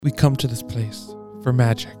We come to this place for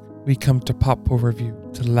magic. We come to Pop Poor Review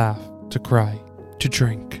to laugh, to cry, to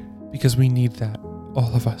drink, because we need that, all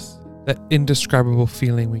of us. That indescribable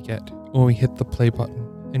feeling we get when we hit the play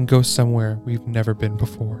button and go somewhere we've never been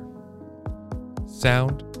before.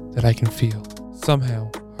 Sound that I can feel. Somehow,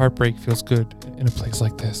 heartbreak feels good in a place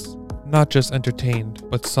like this. Not just entertained,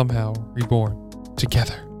 but somehow reborn.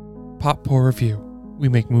 Together. Pop Poor Review. We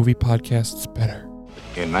make movie podcasts better.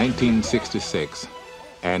 In 1966,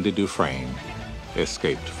 Andy Dufresne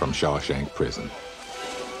escaped from Shawshank Prison.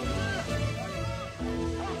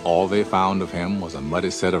 All they found of him was a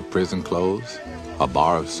muddy set of prison clothes, a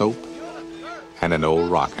bar of soap, and an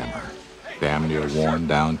old rock hammer, damn near worn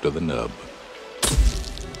down to the nub.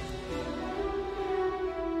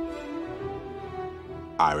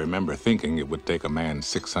 I remember thinking it would take a man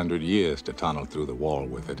 600 years to tunnel through the wall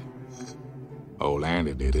with it. Old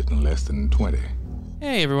Andy did it in less than 20.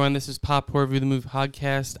 Hey everyone, this is Pop Poor Review, the movie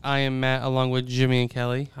podcast. I am Matt, along with Jimmy and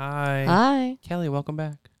Kelly. Hi. Hi. Kelly, welcome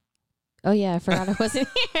back. Oh yeah, I forgot I wasn't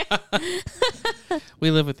here. We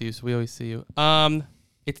live with you, so we always see you.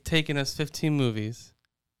 It's taken us 15 movies,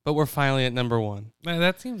 but we're finally at number one. Man,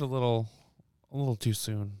 that seems a little too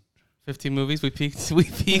soon. 15 movies, we peaked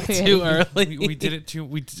too early. We did it too.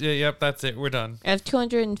 Yep, that's it. We're done. I have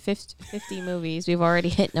 250 movies. We've already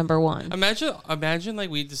hit number one. Imagine like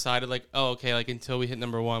we decided like, oh okay, like until we hit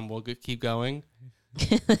number one, we'll keep going.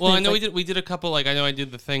 Well, I know we did a couple, like I know I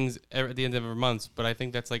did the things at the end of every month, but I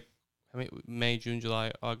think that's like May, June,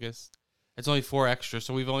 July, August. It's only 4 extra,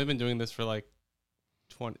 so we've only been doing this for like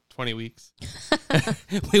 20 weeks.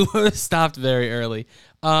 We would have stopped very early.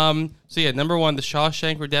 So yeah, number one, The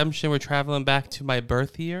Shawshank Redemption. We're traveling back to my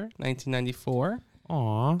birth year, 1994.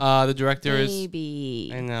 Aw. The director Baby.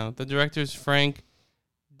 is... I know. The director is Frank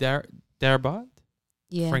Darabont?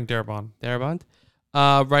 Yeah. Frank Darabont. Darabont.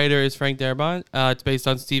 Writer is Frank Darabont. It's based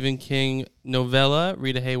on Stephen King novella,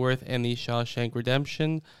 Rita Hayworth and The Shawshank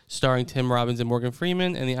Redemption, starring Tim Robbins and Morgan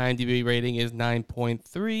Freeman, and the IMDb rating is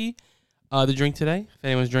 9.3. The drink today, if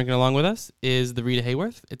anyone's drinking along with us, is the Rita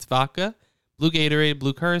Hayworth. It's vodka, blue Gatorade,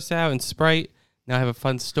 blue Curacao, and Sprite. Now I have a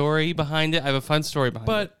fun story behind it.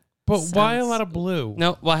 But why a lot of blue?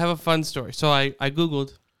 No, well, I have a fun story. So I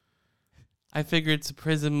Googled. I figured it's a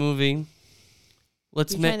prison movie.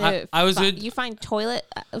 Let's make. You find toilet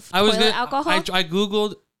alcohol? I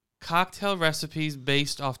Googled cocktail recipes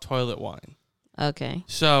based off toilet wine. Okay.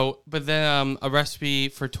 So, but then a recipe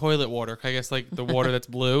for toilet water. I guess like the water that's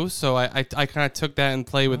blue. So I kind of took that and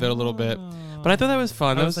played with it a little bit. But I thought that was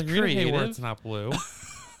fun. That was like creative. Rita Hayworth's not blue.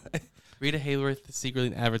 Rita Hayworth, secretly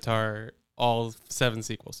in Avatar, all 7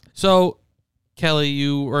 sequels. So, Kelly,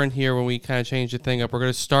 you weren't here when we kind of changed the thing up. We're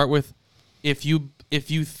going to start with if you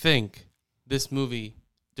think this movie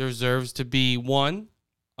deserves to be 1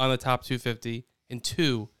 on the top 250 and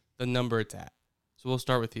 2 the number it's at. So we'll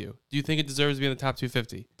start with you. Do you think it deserves to be in the top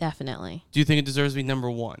 250? Definitely. Do you think it deserves to be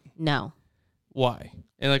number 1? No. Why?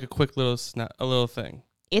 And like a quick little thing.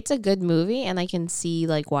 It's a good movie, and I can see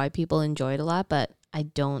like why people enjoy it a lot, but I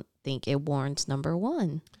don't think it warrants number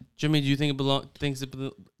 1. Jimmy, do you think it belongs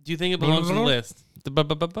on the list?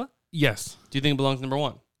 Yes. Do you think it belongs number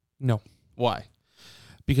 1? No. Why?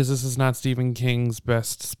 Because this is not Stephen King's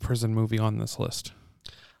best prison movie on this list.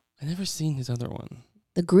 I've never seen his other one.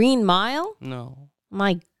 The Green Mile? No.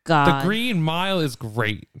 My God. The Green Mile is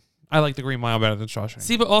great. I like The Green Mile better than Shawshank.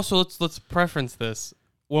 See, but also let's preference this.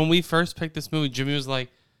 When we first picked this movie, Jimmy was like,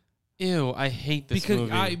 "Ew, I hate this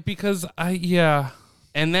movie." Yeah.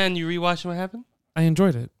 And then you rewatch it, what happened? I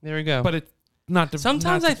enjoyed it. There we go. But it's not.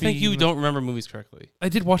 Sometimes I think you don't remember movies correctly. I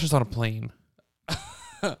did watch this on a plane.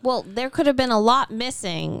 Well, there could have been a lot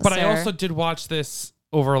missing. But sir. I also did watch this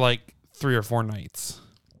over like 3 or 4 nights.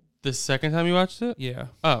 The second time you watched it? Yeah.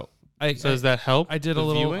 Oh. So does that help? I did the a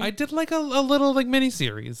little. viewing? I did like a little like mini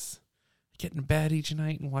series. Get in bed each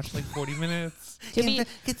night and watch like 40 minutes.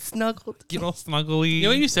 Get snuggled. Get all snuggly. You know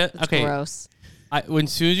what you said? That's okay. gross. When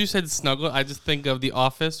as soon as you said snuggle, I just think of The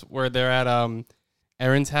Office where they're at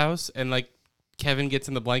Erin's house and like Kevin gets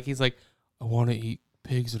in the blanket. He's like, I want to eat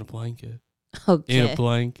pigs in a blanket. Okay. In a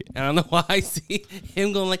blanket. And I don't know why I see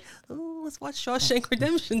him going like, oh, let's watch Shawshank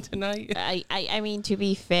Redemption tonight. I mean, to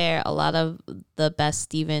be fair, a lot of the best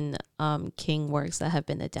Stephen King works that have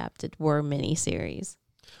been adapted were miniseries.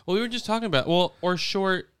 Well, we were just talking about, or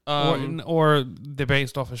short. Or they're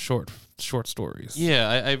based off of short stories.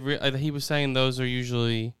 Yeah, he was saying those are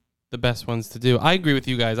usually the best ones to do. I agree with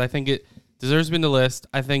you guys. I think it deserves to be in the list.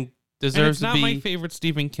 I think deserves to be. It's not my favorite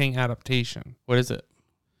Stephen King adaptation. What is it?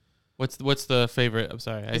 What's the favorite? I'm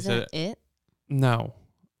sorry, I said it. No.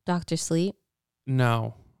 Dr. Sleep.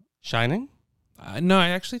 No. Shining. No, I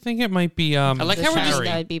actually think it might be. I like The how we're Shining, just.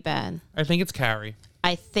 that would be bad. I think it's Carrie.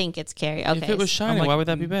 I think it's Carrie. Okay. If it was Shining, why would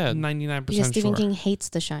that be bad? 99% because Stephen sure. King hates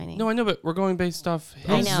The Shining. No, I know, but we're going based off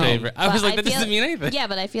I his know, favorite. I but was like, that feel- doesn't mean anything. Yeah,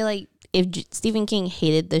 but I feel like if Stephen King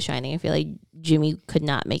hated The Shining, I feel like Jimmy could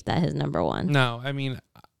not make that his number one. No, I mean,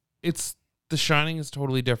 it's The Shining is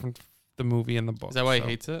totally different. The movie and the book. Is that why so. he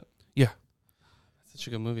hates it? Yeah. That's such a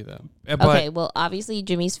good movie, though. But Okay, well, obviously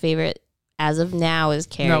Jimmy's favorite as of now is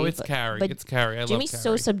Carrie. no, it's but Carrie. but It's Carrie. I Jimmy's love so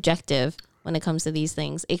Carrie. subjective when it comes to these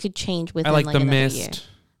things. It could change within I like The another Mist. year.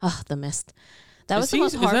 Oh, The Mist. That was the Is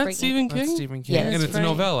most that heartbreaking. Stephen That's King? Stephen King, Yeah, and that's it's a Frank-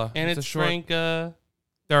 novella, And it's it's a short. Frank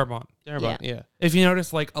Darabont. Darabont. Yeah. If you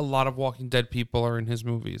notice, like a lot of Walking Dead people are in his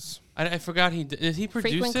movies. I forgot did he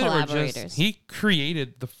produce Frequent it or collaborators. just He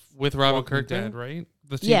created the with Robert Walking Kirkman? Dead, right?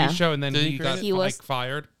 The TV Yeah. show, and then Did he he create got it? He was- like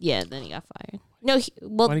fired, Yeah, then he got fired. No,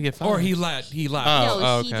 Why did he get fired? or he left. He left. Oh,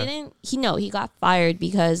 no, he okay. didn't. He got fired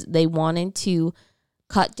because they wanted to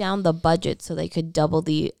cut down the budget so they could double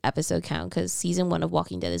the episode count because season 1 of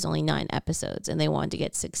Walking Dead is only 9 episodes and they wanted to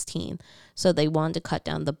get 16. So they wanted to cut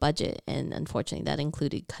down the budget, and unfortunately that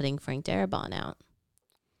included cutting Frank Darabont out.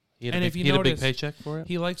 He had And a if big, you he had a big notice, paycheck for it.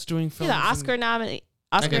 He likes doing He's films. an Oscar nominee.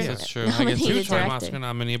 I guess that's true. I guess nominated that's Two-time director. Oscar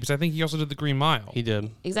nominee, because I think he also did The Green Mile. He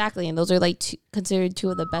did. Exactly, and those are like considered 2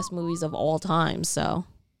 of the best movies of all time. So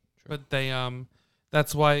But they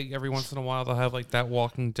that's why every once in a while they'll have like that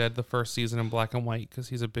Walking Dead the first season in black and white because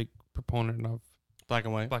he's a big proponent of Black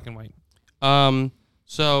and white. black and white.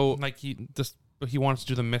 So Like he wants to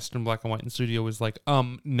do The Mist in black and white, and the studio was like,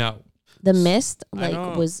 no. The Mist I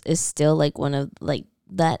don't- is still like one of like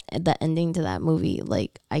that the ending to that movie.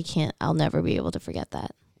 Like I'll never be able to forget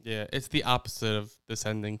that. yeah, it's the opposite of this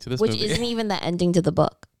ending to this Which movie. isn't even the ending to the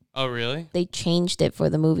book. Oh, really? They changed it for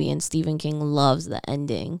the movie, and Stephen King loves the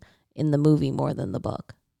ending in the movie more than the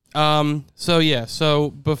book. So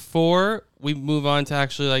before we move on to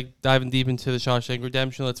actually like diving deep into the Shawshank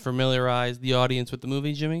Redemption, let's familiarize the audience with the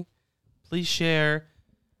movie. Jimmy, please share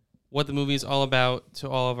what the movie is all about to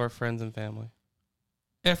all of our friends and family.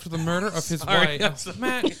 After the murder of his Sorry, I'm wife, sorry.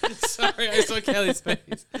 Matt, Sorry, I saw Kelly's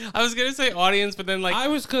face. I was gonna say audience, but then like I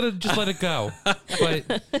was gonna just let it go,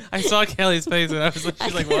 but I saw Kelly's face and I was like,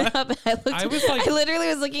 she's like, what? I was like- I literally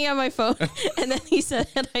was looking at my phone, and then he said,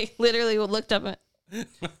 and I literally looked up.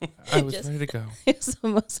 I was Just- ready to go. It was the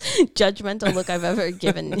most judgmental look I've ever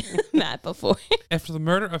given Matt before. After the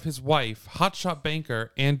murder of his wife, hotshot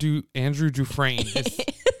banker Andrew Dufresne is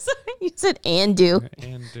Sorry, you said Andu.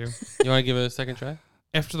 Andrew. You want to give it a second try?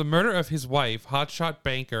 After the murder of his wife, hotshot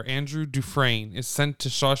banker Andrew Dufresne is sent to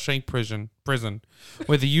Shawshank prison,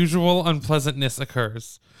 where the usual unpleasantness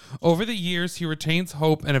occurs. Over the years, he retains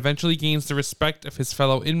hope and eventually gains the respect of his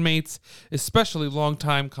fellow inmates, especially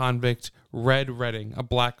longtime convict Red Redding, a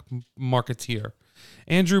black marketeer.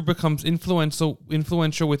 Andrew becomes influential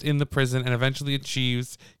within the prison and eventually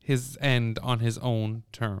achieves his end on his own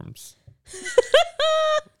terms.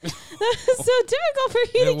 That was so difficult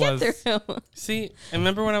for you It to get was. through. See, and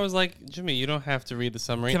remember when I was like, Jimmy, you don't have to read the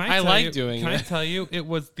summary. Can I tell like you, doing Can I it. tell you, it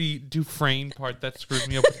was the Dufresne part that screwed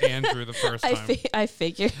me up with Andrew the first time. I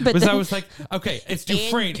figured, but Because then, I was like, okay, it's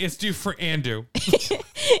Dufresne. It's Dufresne. Andrew.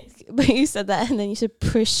 but you said that, and then you said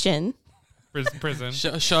Prison. Prison.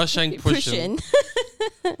 Shawshank Prison.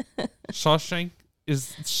 Shawshank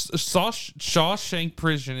is Shawshank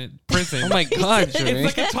prison. Oh my God, Jimmy.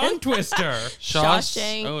 It's like a tongue twister.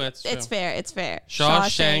 Shawshank. Oh, that's true. It's fair. It's fair.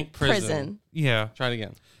 Shawshank Prison. Yeah. Try it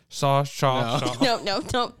again. Shaw.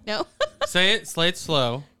 No. Say it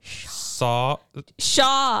slow. Shaw.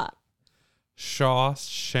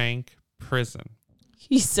 Shawshank prison.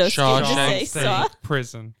 He's so scared to say Saw.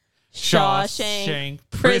 Prison. Shawshank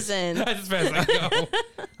Prison. That's as fast as I go.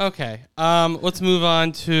 Okay. Let's move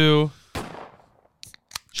on to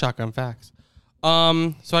Shotgun Facts.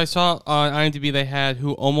 So I saw on IMDb they had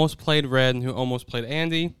who almost played Red and who almost played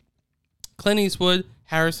Andy. Clint Eastwood,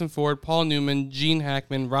 Harrison Ford, Paul Newman, Gene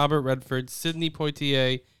Hackman, Robert Redford, Sidney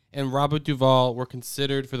Poitier, and Robert Duvall were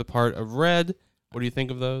considered for the part of Red. What do you think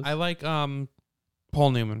of those? I like Paul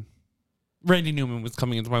Newman. Randy Newman was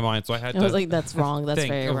coming into my mind, so I had I to was like, that's wrong. That's think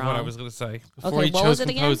very of wrong. what I was going to say. Before Okay, he what chose was it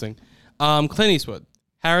again? composing. Clint Eastwood,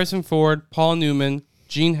 Harrison Ford, Paul Newman,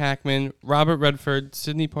 Gene Hackman, Robert Redford,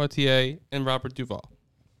 Sidney Poitier, and Robert Duvall.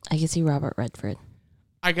 I can see Robert Redford.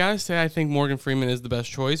 I gotta say, I think Morgan Freeman is the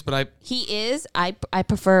best choice, but He is. I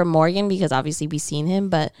prefer Morgan because obviously we've seen him,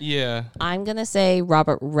 but yeah, I'm gonna say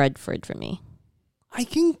Robert Redford for me. I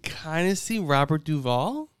can kind of see Robert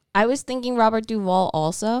Duvall. I was thinking Robert Duvall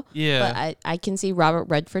also, Yeah, but I can see Robert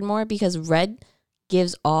Redford more because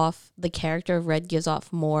the character of Red gives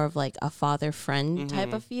off more of like a father-friend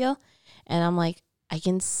type of feel. And I'm like, I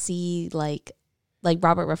can see like like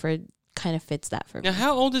Robert Redford kind of fits that for me. Now,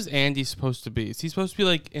 how old is Andy supposed to be? Is he supposed to be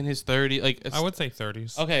like in his 30s? Like I would say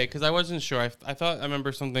 30s. Okay, because I wasn't sure. I thought I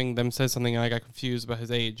remember them said something and I got confused about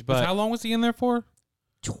his age. But How long was he in there for?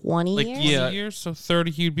 20 Like, years? yeah. 20 years. So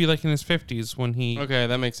 30, he'd be like in his 50s when he. okay,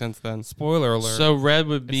 that makes sense then. Spoiler alert. So Red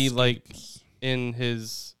would be It's like in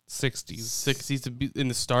his 60s. 60s to be in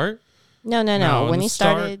the start, No. in When the he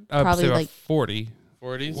started, I'd probably say about like 40.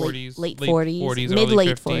 40s. 40s. late 40s, early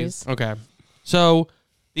mid-late 50s. 40s. Okay, so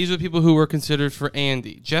these are the people who were considered for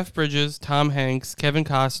Andy: Jeff Bridges, Tom Hanks, Kevin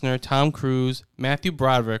Costner, Tom Cruise, Matthew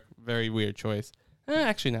Broderick. Very weird choice.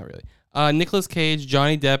 Actually, not really. Nicolas Cage,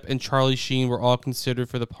 Johnny Depp, and Charlie Sheen were all considered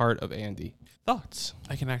for the part of Andy. Thoughts?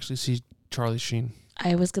 I can actually see Charlie Sheen.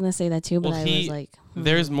 I was going to say that too, but Well, I was like...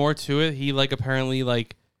 There's more to it. He like apparently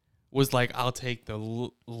like was like, I'll take the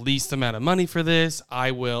least amount of money for this.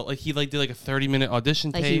 I will. Like he like did like a 30-minute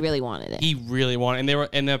audition Like tape. he really wanted it. He really wanted,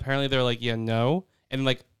 and then apparently they were like, yeah, no. And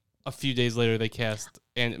like a few days later, they cast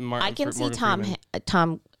and Martin. I can see Morgan Freeman.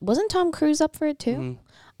 Tom. Wasn't Tom Cruise up for it too? Mhm.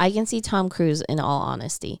 I can see Tom Cruise in all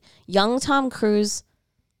honesty. Young Tom Cruise,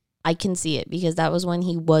 I can see it because that was when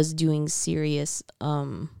he was doing serious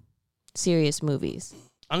movies.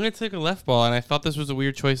 I'm gonna take a left ball, and I thought this was a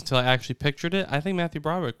weird choice until I actually pictured it. I think Matthew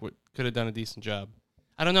Broderick could have done a decent job.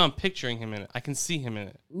 I don't know. I'm picturing him in it. I can see him in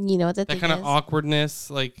it. You know what the That thing kind of is? awkwardness,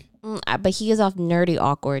 like But he is off nerdy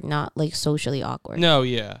awkward, not like socially awkward. no,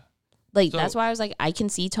 yeah. Like So- that's why I was like, I can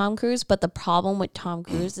see Tom Cruise, but the problem with Tom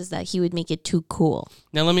Cruise is that he would make it too cool.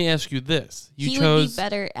 Now let me ask you this: He would be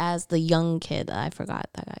better as the young kid. I forgot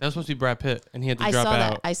that guy. That was supposed to be Brad Pitt, and he had to I drop saw out.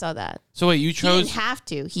 that. I saw that. So wait, you He chose? didn't have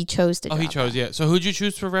to. He chose to. Oh, he drop chose. out. Yeah. So who'd you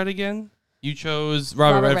choose for Red again? You chose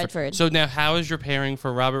Robert Redford. Redford. So now, how is your pairing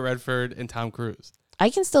for Robert Redford and Tom Cruise? I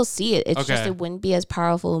can still see it. It's just Okay. it wouldn't be as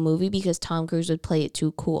powerful a movie because Tom Cruise would play it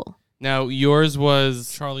too cool. Now yours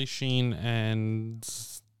was. Charlie Sheen and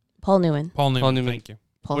Paul Newman. Paul Newman. Paul Newman. Thank you.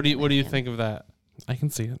 Paul What do you Newman, yeah. think of that? I can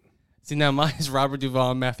see it. See, now mine is Robert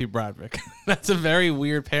Duvall and Matthew Broderick. That's a very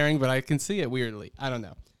weird pairing, but I can see it weirdly. I don't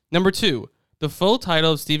know. Number 2, the full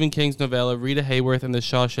title of Stephen King's novella Rita Hayworth and the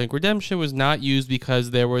Shawshank Redemption was not used because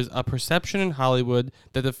there was a perception in Hollywood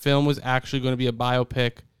that the film was actually going to be a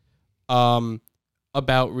biopic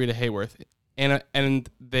about Rita Hayworth. And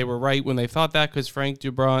they were right when they thought that because Frank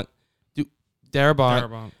Darabont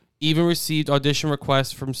even received audition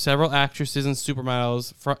requests from several actresses and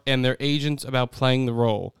supermodels and their agents about playing the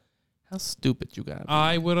role. How stupid you got.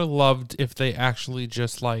 I would have loved if they actually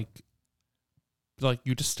just like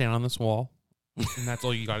you just stand on this wall, and that's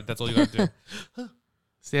all you got. That's all you got to do.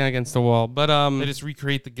 Stand against the wall. But They just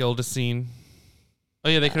recreate the Gilda scene. oh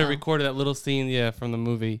yeah, they could have Uh-oh. recorded that little scene, from the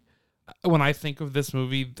movie. When I think of this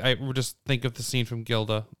movie, I would just think of the scene from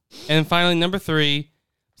Gilda. And then finally, number 3,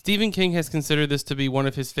 Stephen King has considered this to be one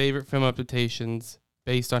of his favorite film adaptations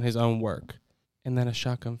based on his own work. And then a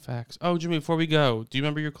shotgun facts. Oh, Jimmy, before we go, do you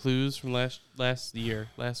remember your clues from last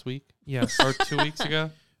week, Yes, or 2 weeks ago?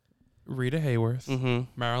 Rita Hayworth,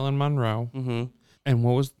 Mm-hmm. Marilyn Monroe, Mm-hmm. and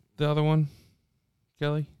what was the other one?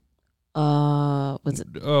 Kelly, Was it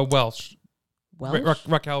Welsh. Welsh?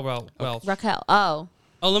 Raquel Welch. Raquel. Oh,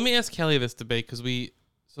 Oh, let me ask Kelly this debate because when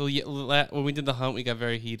we did the hunt, we got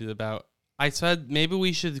very heated about. I said maybe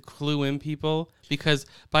we should clue in people because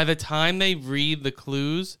by the time they read the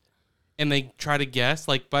clues and they try to guess,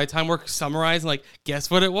 like by the time we're summarizing, like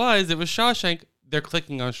guess what it was Shawshank. They're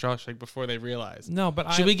clicking on Shawshank before they realize. No,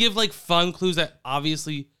 but Should we give like fun clues that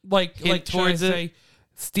obviously like hint should I towards it? say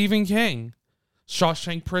Stephen King,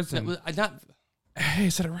 Shawshank Prison? not? Hey, I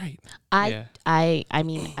said it right. Yeah. I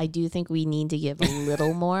mean, I do think we need to give a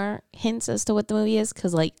little more hints as to what the movie is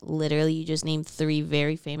because, like, literally, you just named 3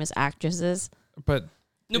 very famous actresses. But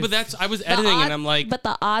No, but that's I was editing and I'm like, but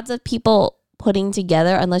the odds of people putting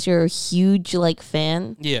together, unless you're a huge like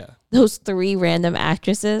fan, yeah. those 3 random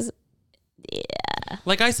actresses.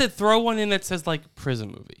 Like I said, throw one in that says like prison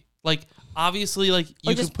movie. Like obviously, like you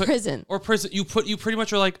Or can just put prison. or prison. You pretty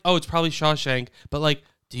much are like, oh, it's probably Shawshank. But like,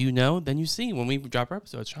 do you know? Then you see when we drop our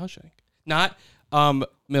episode, it's Shawshank, not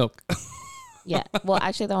Milk. Yeah. Well,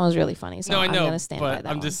 actually, that one was really funny. So no, I know, I'm gonna stand by but that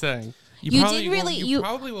I'm one. just saying. You probably did will- really- You you-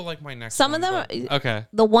 probably will like my next. Some one, of them. but- Okay,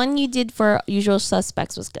 The one you did for Usual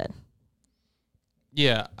Suspects was good.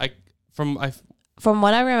 yeah. From From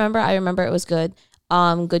what I remember it was good.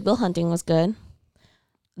 Good Will Hunting was good.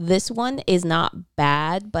 This one is not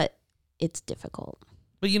bad, but it's difficult.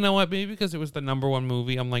 But you know what? Maybe because it was the number 1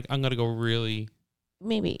 movie, I'm like, I'm gonna go really.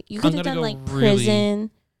 Maybe you I'm could have gonna done go like really-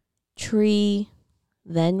 Prison, Tree,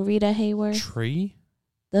 then Rita Hayworth. Tree.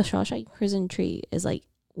 The Shawshank Prison Tree is like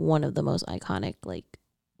one of the most iconic. Like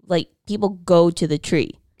people go to the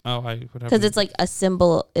tree. Oh, I would have. Because it's like a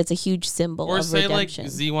symbol. It's a huge symbol Or of say redemption.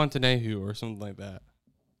 like Ziwantanehu or something like that.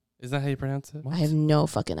 Is that how you pronounce it? I have no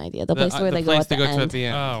fucking idea. The place where they go place at the end. at the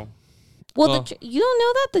end. Oh, Well, you don't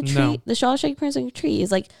know that the tree, No. the Shawshank Prison tree,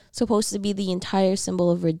 is like supposed to be the entire symbol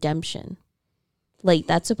of redemption. Like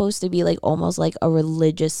that's supposed to be like almost like a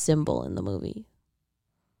religious symbol in the movie.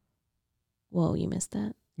 Whoa, you missed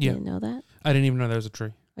that? Yeah. You didn't know that? I didn't even know there was a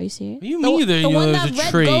tree. Are you serious? What do you mean you didn't the know one there's that a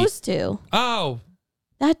Red tree? goes to. Oh,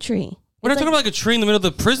 That tree. We're not It's talking like- about like a tree in the middle of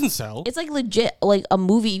the prison cell. It's like legit, like a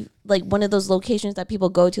movie, like one of those locations that people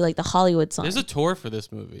go to, like the Hollywood sign. There's a tour for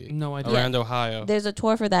this movie. no idea. Around Ohio. There's a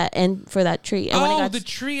tour for that and for that tree. And when it Oh, got the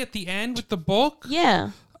tree at the end with the book?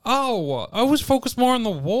 yeah. Oh, I was focused more on the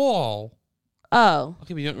wall. Oh.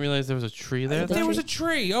 Okay, but you don't realize there was a tree there? The There was tree.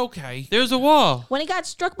 a tree. Okay. There's a wall. When it got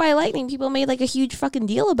struck by lightning, people made like a huge fucking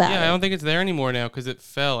deal about Yeah, I it. don't think it's there anymore now because it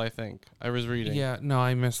fell, I think. I was reading. Yeah, no,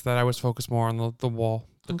 I missed that. I was focused more on the wall,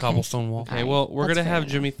 the cobblestone wall. Okay, Alright, well, we're that's going to fair have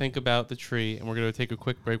enough. Jimmy think about the tree, and we're going to take a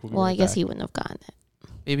quick break. We'll be Well, right I guess back. he wouldn't have gotten it.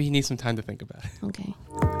 Maybe he needs some time to think about it. Okay.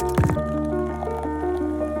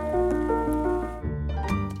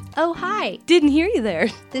 Oh, hi. Didn't hear you there.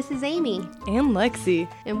 This is Amy, And Lexi.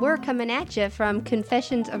 and we're coming at you from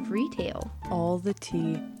Confessions of Retail. All the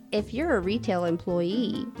tea. If you're a retail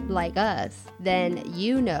employee like us, then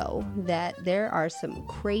you know that there are some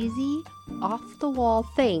crazy, off the wall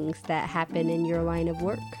things that happen in your line of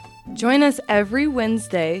work. Join us every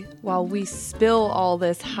Wednesday while we spill all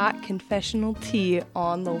this hot confessional tea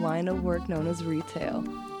on the line of work known as retail.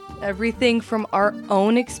 Everything from our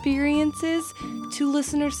own experiences to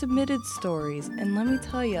listener submitted stories. And let me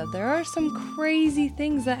tell you, there are some crazy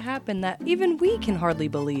things that happen that even we can hardly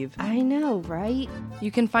believe. I know, right?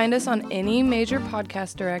 You can find us on any major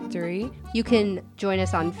podcast directory. You can join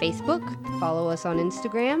us on Facebook, follow us on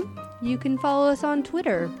Instagram, you can follow us on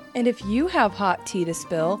Twitter. And if you have hot tea to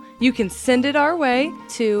spill, you can send it our way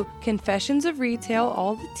to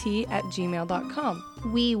confessionsofretailallthetea@gmail.com.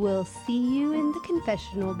 We will see you in the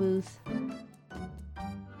confessional booth.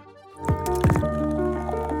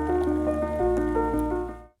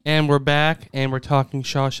 And we're back, and we're talking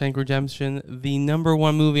Shawshank Redemption, the number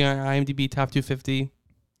one movie on IMDb Top 250.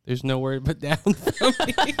 There's no word but down from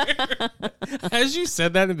here. As you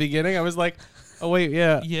said that in the beginning, I was like, oh, wait,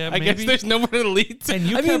 yeah. Yeah, I guess maybe. there's no one in Elite. And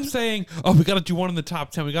you kept saying, "Oh, we got to do one in the top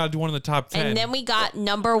 10. We got to do one in the top 10." And then we got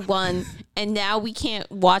number one, and now we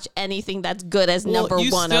can't watch anything that's good as number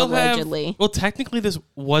one, allegedly. Well, technically, this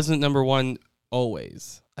wasn't number one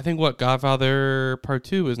always. I think Godfather Part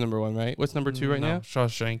 2 is number one, right? What's number 2 right now?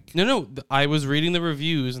 Shawshank. No. I was reading the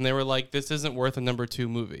reviews, and they were like, this isn't worth a number 2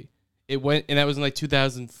 movie. It went, and that was in like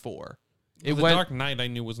 2004. It The went. Dark Knight I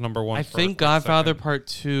knew was number one. I for think a Godfather second. Part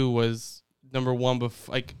 2 was number one,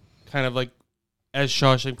 like kind of like as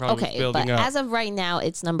Shawshank probably was Okay, building but up. as of right now,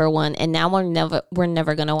 it's number one, and now we're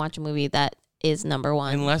never gonna watch a movie that is number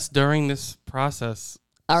one. Unless during this process,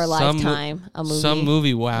 Our some mo- lifetime, a movie. some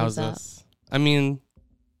movie wows moves up. us. I mean,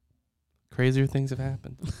 crazier things have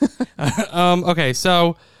happened. Okay,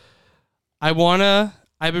 so I've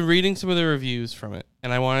been reading some of the reviews from it,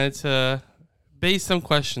 and I wanted to base some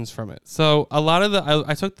questions from it. So a lot of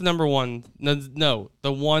I took the number one, the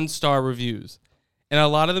 1-star reviews, and a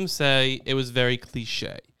lot of them say it was very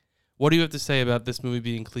cliche. What do you have to say about this movie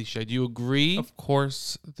being cliche? Do you agree? Of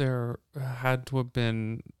course, there had to have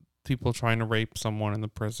been people trying to rape someone in the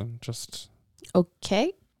prison.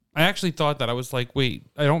 Okay. I actually thought that. I was like, wait,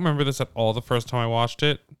 I don't remember this at all the first time I watched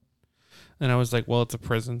it. And I was like, well, it's a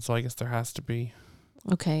prison, so I guess there has to be.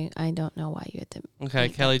 Okay. I don't know why you had to. Okay,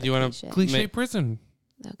 make Kelly, up do you the want to? cliche. Cliche prison.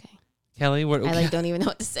 Okay. Kelly, what? I don't even know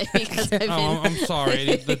what to say because I've been Oh, I'm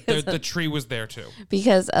sorry. The tree was there too.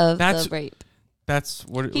 because of That's- the rape. That's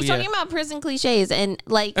what. He's yeah. talking about prison cliches, and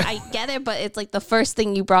like I get it, but it's like the first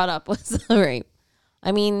thing you brought up was the rape.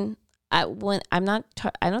 I mean, I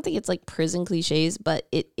don't think it's like prison cliches, but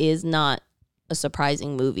it is not a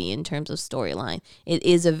surprising movie in terms of storyline. It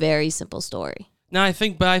is a very simple story. No, I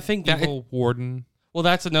think that. Evil warden. Well,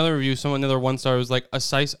 that's another review. Another 1-star was like a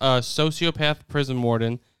sociopath prison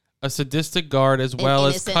warden, a sadistic guard, as well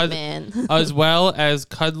as innocent man. as well as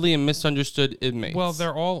cuddly and misunderstood inmates. Well,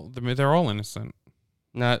 they're all innocent.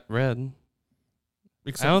 not Red.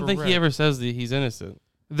 Except I don't for think Red. he ever says that he's innocent.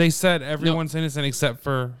 They said everyone's innocent except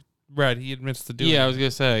for Red. He admits to doing Yeah, I it. was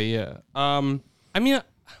gonna say yeah. I mean,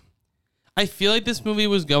 I feel like this movie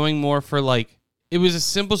was going more for like it was a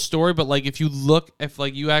simple story, but like if you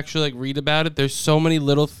actually like read about it, there's so many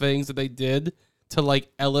little things that they did to like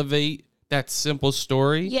elevate that simple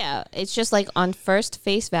story. Yeah, it's just like on first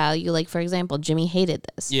face value. Like for example, Jimmy hated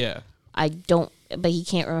this. Yeah. but he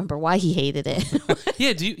can't remember why he hated it.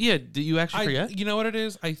 Yeah, do you actually forget? You know what it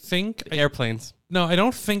is? I think Airplanes. no, I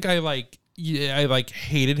don't think I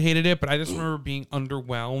hated it, but I just remember being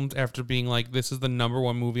underwhelmed after being like, this is the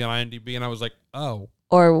 #1 movie on IMDb, and I was like, oh.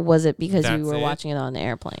 Or was it because we That's were it? watching it on the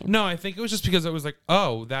airplane? No, I think it was just because it was like,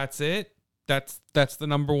 oh, that's it? That's the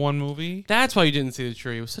 #1 movie? That's why you didn't see the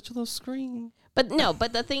tree. It was such a little screen. But no,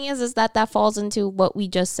 but the thing is that falls into what we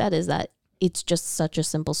just said, is that it's just such a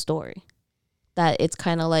simple story. That it's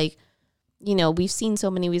kind of like, you know, we've seen so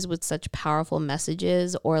many movies with such powerful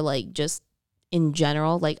messages, or like just in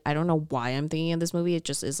general, like, I don't know why I'm thinking of this movie. It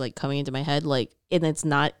just is like coming into my head, like, and it's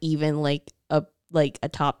not even like a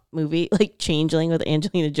top movie, like Changeling with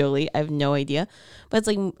Angelina Jolie. I have no idea. But it's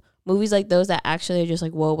like movies like those that actually are just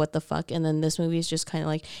like, whoa, what the fuck? And then this movie is just kind of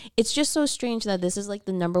like, it's just so strange that this is like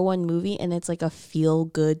the #1 movie and it's like a feel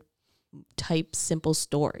good type simple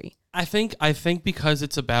story. I think because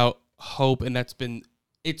it's about hope, and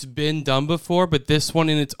it's been done before, but this one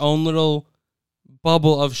in its own little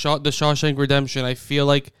bubble of the Shawshank Redemption, I feel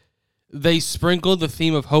like they sprinkled the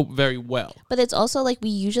theme of hope very well. But it's also like we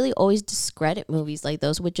usually always discredit movies like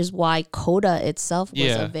those, which is why Coda itself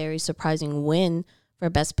was a very surprising win for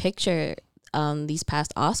Best Picture these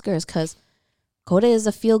past Oscars, because Coda is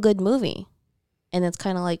a feel-good movie. And it's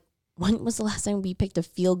kind of like, when was the last time we picked a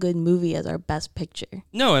feel-good movie as our Best Picture?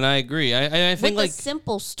 No, and I agree. I think with a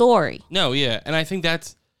simple story. No, yeah. And I think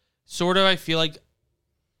that's sort of, I feel like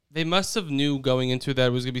they must have knew going into that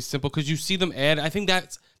it was going to be simple, because you see them add, I think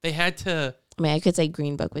they had to. I mean, I could say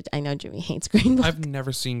Green Book, which I know Jimmy hates Green Book. I've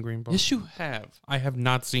never seen Green Book. Yes, you have. I have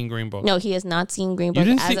not seen Green Book. No, he has not seen Green You Book.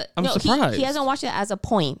 didn't see- I'm surprised. He hasn't watched it as a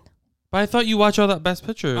point. But I thought you watched all that Best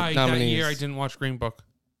Picture That nominees. year I didn't watch Green Book.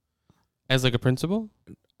 As like a principal?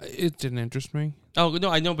 It didn't interest me. Oh, no,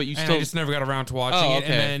 I know, but you And still. I just never got around to watching Oh, it.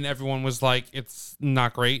 okay. And then everyone was like, it's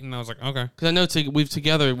not great. And I was like, okay. Because I know we've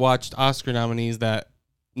together watched Oscar nominees that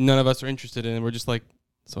none of us are interested in, and we're just like,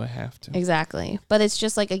 so I have to. Exactly. But it's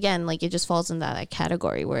just like, again, like it just falls in that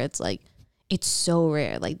category where it's like, it's so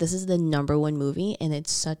rare. Like, this is the #1 movie, and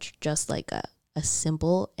it's such just like a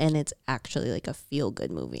simple, and it's actually like a feel-good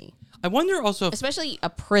movie. I wonder also if. Especially a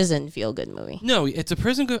prison feel-good movie. No, it's a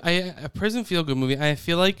prison feel good movie. I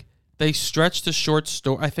feel like they stretched the short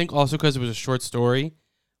story. I think also because it was a short story,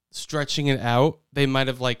 stretching it out, they might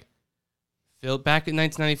have like filled back in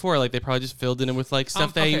 1994. Like they probably just filled it in with like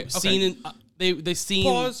stuff seen in they seen.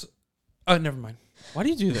 Pause. Oh, never mind. Why do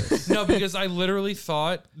you do this? No, because I literally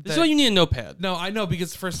thought This is why you need a notepad. No, I know,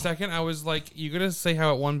 because for a second I was like, you're going to say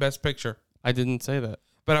how it won Best Picture. I didn't say that.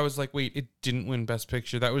 But I was like, wait, it didn't win Best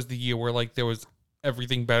Picture. That was the year where like there was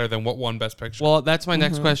everything better than what won Best Picture. Well, that's my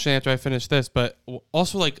next question after I finish this. But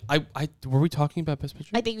also, like, I were we talking about Best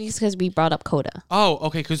Picture? I think it's because we brought up Coda Oh,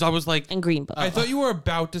 okay. Because I was like, and Green Book. I thought you were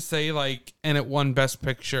about to say like, and it won Best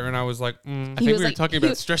Picture, and I was like, I He think we was were like- talking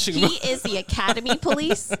about stretching. He is the Academy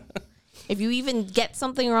Police. If you even get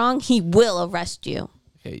something wrong, he will arrest you.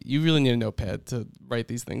 Okay, you really need a notepad to write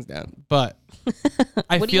these things down. But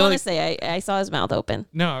I What do you feel want like to say? I saw his mouth open.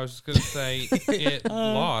 no, I was just going to say it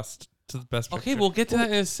lost to the Best Picture. okay, we'll get to that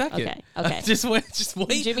in a second. Okay. just wait.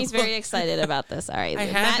 Jimmy's very excited about this. All right. I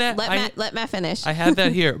had that- Let Matt finish. I had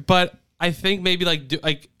that here, but I think maybe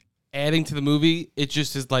like adding to the movie, it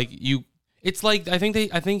just is like you. It's like I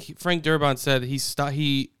think Frank Durbin said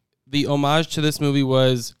the homage to this movie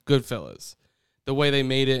was Goodfellas, the way they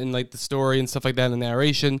made it and like the story and stuff like that, and the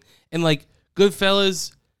narration, and like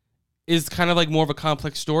Goodfellas is kind of like more of a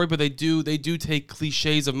complex story, but they do take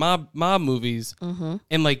cliches of mob movies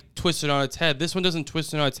and like twist it on its head. This one doesn't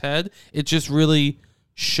twist it on its head. It just really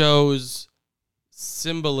shows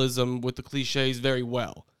symbolism with the cliches very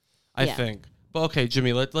well, I think. But okay,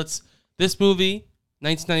 Jimmy, let's this movie,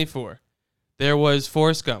 1994. There was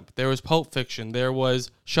Forrest Gump. There was Pulp Fiction. There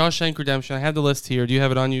was Shawshank Redemption. I have the list here. Do you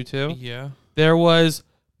have it on you too? Yeah. There was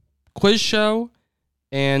Quiz Show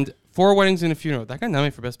and Four Weddings and a Funeral. That got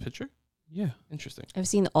nominated for Best Picture? Yeah. Interesting. I've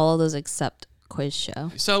seen all of those except Quiz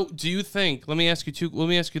Show. So, do you think? Let me ask you.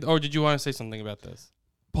 Or did you want to say something about this?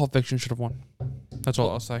 Pulp Fiction should have won. That's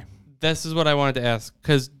all I'll say. This is what I wanted to ask.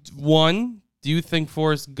 Because one, do you think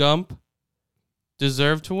Forrest Gump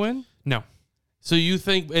deserved to win? No. So you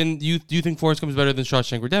think, do you think Forrest Gump is better than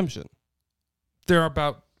Shawshank Redemption? They're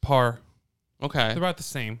about par. Okay. They're about the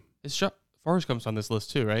same. Forrest Gump's on this list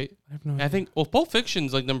too, right? I have no I think. Well, Pulp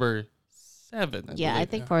Fiction's like number 7. I believe.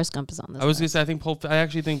 think Forrest Gump is on this. I was gonna list. say I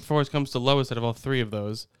actually think Forrest Gump's the lowest out of all 3 of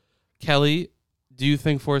those. Kelly, do you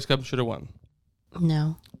think Forrest Gump should have won?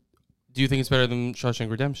 No. Do you think it's better than Shawshank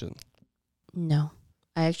Redemption? No.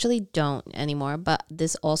 I actually don't anymore, but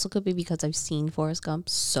this also could be because I've seen Forrest Gump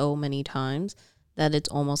so many times that it's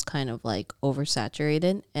almost kind of like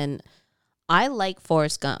oversaturated. And I like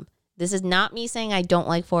Forrest Gump. This is not me saying I don't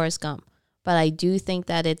like Forrest Gump, but I do think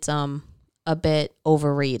that it's a bit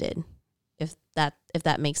overrated, if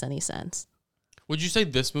that makes any sense. Would you say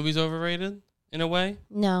this movie's overrated in a way?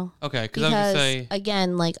 No. Okay, because I was gonna say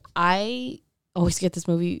again, like I always get this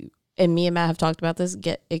movie, and me and Matt have talked about this,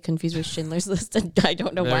 get it confused with Schindler's List, and I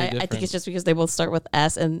don't know Very why. I different. think it's just because they both start with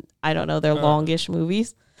S, and I don't know, they're longish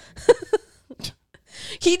movies.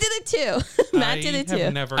 He did it too. Matt did it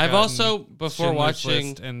too. I've also before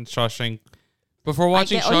watching and Shawshank.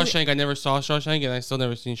 Shawshank, I never saw Shawshank, and I still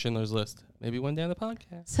never seen Schindler's List. Maybe one day on the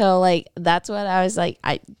podcast. So like that's what I was like.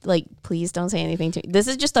 I like please don't say anything to me. This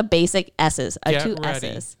is just a basic S's, Get two ready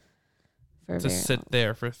S's. For To very sit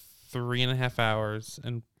there for 3.5 hours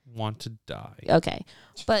and want to die. okay,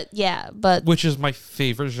 but Which is my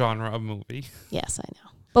favorite genre of movie. yes, I know.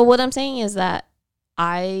 But what I'm saying is that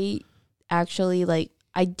I actually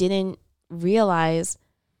I didn't realize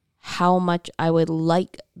how much I would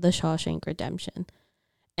like the Shawshank Redemption.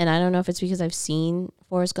 And I don't know if it's because I've seen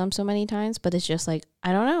Forrest Gump so many times, but it's just like,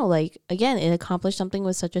 I don't know, like, again, it accomplished something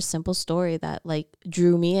with such a simple story that like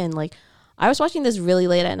drew me in. Like, I was watching this really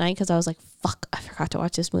late at night because I was like, fuck, I forgot to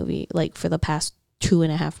watch this movie like for the past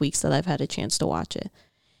 2.5 weeks that I've had a chance to watch it.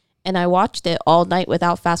 And I watched it all night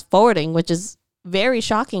without fast forwarding, which is very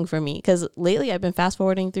shocking for me because lately I've been fast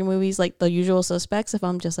forwarding through movies like The Usual Suspects if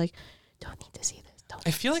I'm just like, don't need to see this. I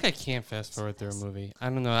feel like I can't fast forward through a movie. I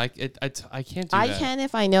don't know. I can't do I that. can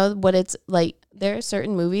if I know what it's like. There are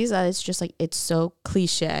certain movies that it's just like it's so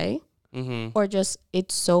cliche Mm-hmm. or just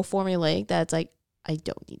it's so formulaic that it's like I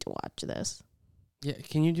don't need to watch this. Yeah,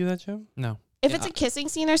 can you do that, Jim? No. If Yeah. it's a kissing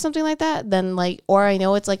scene or something like that, then like, or I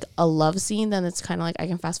know it's like a love scene, then it's kind of like I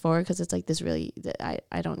can fast forward because it's like this really,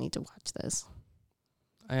 I don't need to watch this.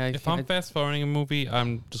 If I'm fast forwarding a movie,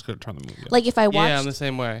 I'm just going to turn the movie off. Like if I watch, yeah, I'm the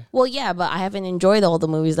same way. well, yeah, but I haven't enjoyed all the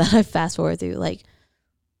movies that I fast forward through. Like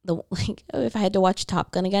if I had to watch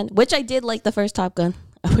Top Gun again, which I did like the first Top Gun,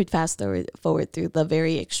 I would fast forward through the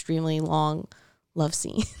very extremely long love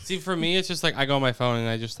scene. See, for me, it's just like I go on my phone and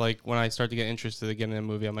I just like when I start to get interested again in a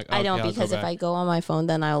movie, I'm like, I don't okay, I'll because go if back. I go on my phone,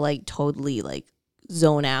 then I'll like totally like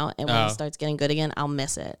zone out, and when Oh. it starts getting good again, I'll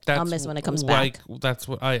miss it. I'll miss when it comes like, back. That's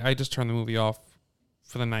what I just turn the movie off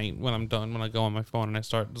for the night when I'm done, when I go on my phone and I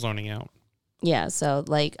start zoning out. Yeah, so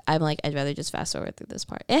like I'm like I'd rather just fast forward through this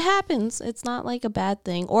part. It happens. It's not like a bad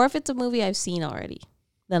thing. Or if it's a movie I've seen already,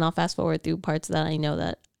 then I'll fast forward through parts that I know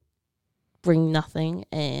that bring nothing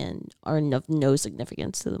and are of no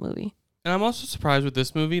significance to the movie. And I'm also surprised with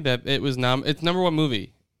this movie that it was it's number one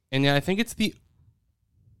movie, and yeah, I think it's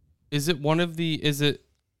it's not one of the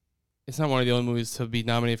only movies to be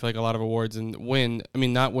nominated for like a lot of awards and win. I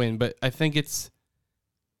mean, not win, but I think it's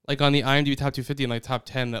like on the IMDb top 250 and like top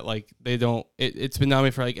 10 that like they don't. It's been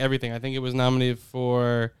nominated for like everything. I think it was nominated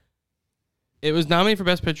for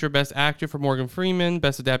Best Picture, Best Actor for Morgan Freeman,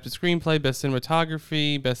 Best Adapted Screenplay, Best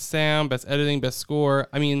Cinematography, Best Sound, Best Editing, Best Score.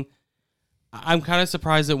 I mean, I'm kind of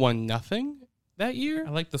surprised it won nothing that year. I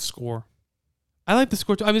like the score. I like the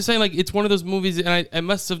score too. I'm just saying, like, it's one of those movies, and it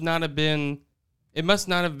must not have been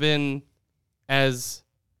as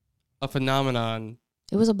a phenomenon.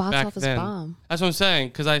 It was a box Back office then. bomb. That's what I'm saying,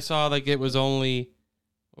 because I saw like it was only,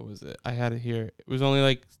 what was it? I had it here. It was only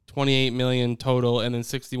like 28 million total, and then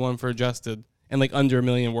 61 for adjusted, and like under 1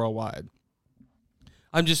 million worldwide.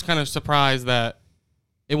 I'm just kind of surprised that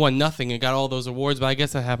it won nothing. It got all those awards, but I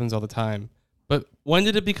guess that happens all the time. But when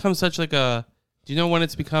did it become such like a? Do you know when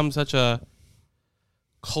it's become such a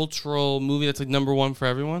cultural movie that's like number one for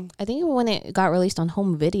everyone? I think when it got released on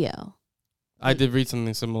home video. I did read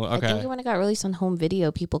something similar. I Okay. think when it got released on home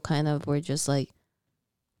video, people kind of were just like,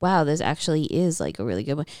 wow, this actually is like a really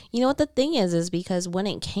good one. You know what the thing is because when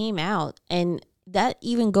it came out, and that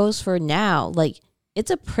even goes for now, like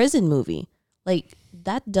it's a prison movie. Like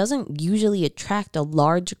that doesn't usually attract a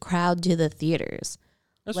large crowd to the theaters.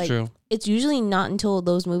 That's like, true. It's usually not until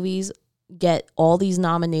those movies get all these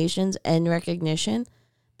nominations and recognition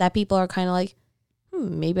that people are kind of like,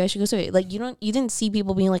 maybe I should go see it. Like you didn't see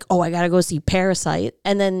people being like, oh, I gotta go see Parasite,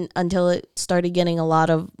 and then until it started getting a lot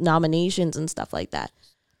of nominations and stuff like that.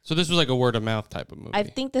 So this was like a word of mouth type of movie. I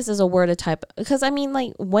think this is a word of type, because I mean,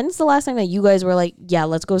 like, when's the last time that you guys were like, yeah,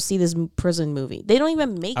 let's go see this prison movie? They don't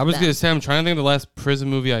even make. I was them. gonna say, I'm trying to think of the last prison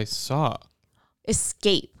movie I saw.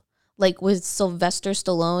 Escape, like with Sylvester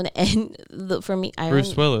Stallone and for me,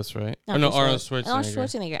 Bruce Willis, right? Not Or no, Bruce Arnold Willis. Schwarzenegger. Arnold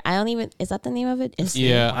Schwarzenegger. I don't even. Is that the name of it? Escape.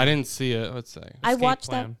 Yeah, I didn't see it. Let's say. I Escape watched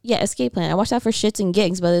Plan. that. Yeah, Escape Plan. I watched that for shits and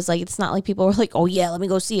gigs, but it's like it's not like people were like, "Oh yeah, let me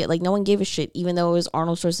go see it." Like no one gave a shit, even though it was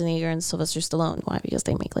Arnold Schwarzenegger and Sylvester Stallone. Why? Because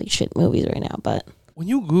they make like shit movies right now. But when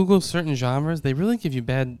you Google certain genres, they really give you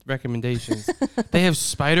bad recommendations. They have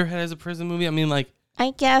Spiderhead as a prison movie. I mean, like,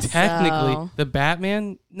 I guess technically, so. the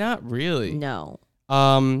Batman, not really. No.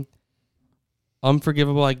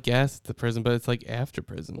 Unforgivable, I guess, the prison, but it's like after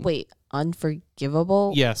prison. Wait,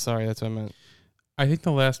 Unforgivable? Yeah, sorry, that's what I meant. I think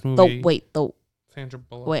the last movie. Sandra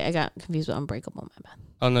Bullock. Wait, I got confused with Unbreakable. My bad.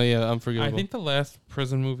 Oh no, yeah, Unforgivable. I think the last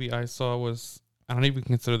prison movie I saw was, I don't even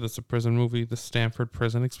consider this a prison movie, the Stanford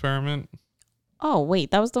Prison Experiment. Oh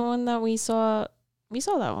wait, that was the one that we saw. We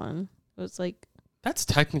saw that one. It was like. That's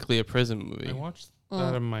technically a prison movie. I watched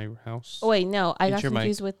that in my house. Oh wait, no, I got Hit your mic.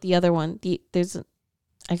 confused with the other one.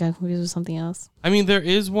 I got confused with something else. I mean, there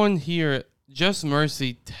is one here. Just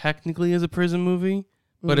Mercy technically is a prison movie,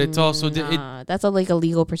 but it's also that's a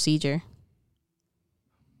legal procedure.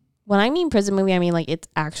 When I mean prison movie, I mean like it's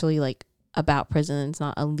actually like about prison. It's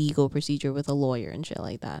not a legal procedure with a lawyer and shit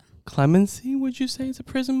like that. Clemency. Would you say it's a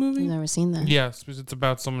prison movie? I've never seen that. Yes, because it's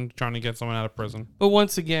about someone trying to get someone out of prison. But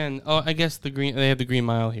once again, I guess they have the Green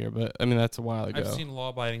Mile here, but I mean that's a while ago. I've seen Law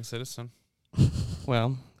Abiding Citizen.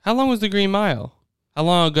 Well, how long was the Green Mile? How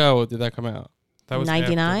long ago did that come out? That was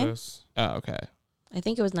 99? after this. Oh, okay. I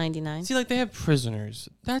think it was 99. See, like they have prisoners.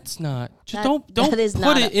 That's not. Just That- don't that is put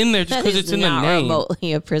not it in there just That because is it's in the not name.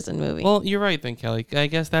 remotely a prison movie. Well, you're right then, Kelly. I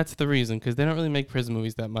guess that's the reason because they don't really make prison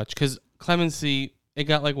movies that much. Because Clemency, it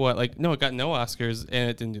got like what? Like no, it got no Oscars and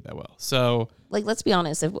it didn't do that well. So like, let's be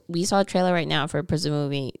honest. If we saw a trailer right now for a prison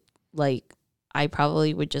movie, like, I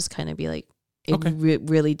probably would just kind of be like, it Okay.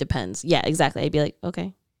 really depends. Yeah, exactly. I'd be like,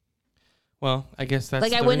 okay. well, I guess that's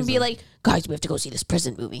like, I the wouldn't be reason. like, guys, we have to go see this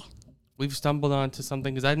prison movie. We've stumbled onto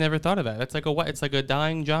something because I never thought of that. That's like it's like a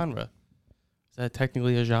dying genre. Is that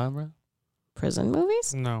technically a genre? Prison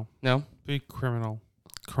movies? No. No. Big criminal.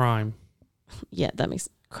 Crime. Yeah, that makes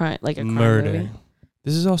crime like a crime Murder. movie.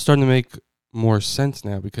 This is all starting to make more sense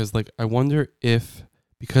now because like I wonder if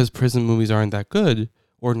because prison movies aren't that good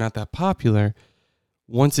or not that popular,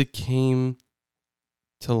 once it came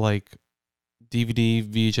to like DVD,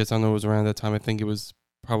 VHS, I don't know, it was around that time. I think it was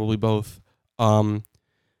probably both.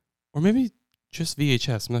 Or maybe just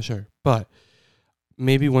VHS, I'm not sure. But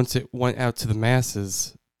maybe once it went out to the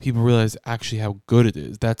masses, people realized actually how good it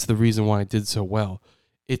is. That's the reason why it did so well.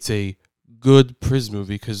 It's a good prison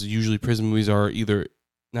movie because usually prison movies are either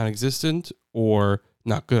non-existent or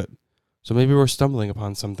not good. So maybe we're stumbling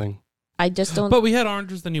upon something. I just don't. But we had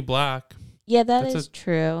Orange is the New Black. yeah, that That's is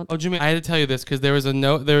true. Oh, Jimmy, I had to tell you this because there was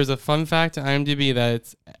a fun fact on IMDb that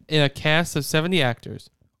it's in a cast of 70 actors,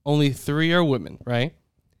 only 3 are women, right?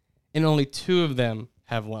 And only 2 of them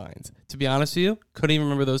have lines. To be honest with you, couldn't even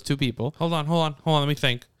remember those 2 people. Hold on. Let me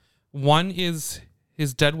think. One is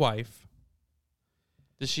his dead wife.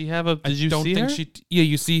 Does she have a? Did you don't see think her? she. Yeah,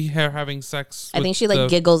 you see her having sex. I with think she like the-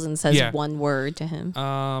 giggles and says yeah. one word to him.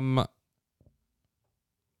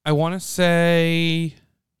 I want to say,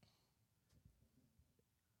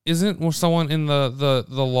 isn't someone in the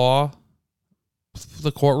law,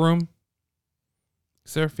 the courtroom?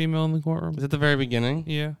 Is there a female in the courtroom? Is it the very beginning?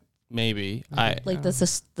 Yeah. Maybe. Like the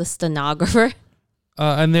stenographer.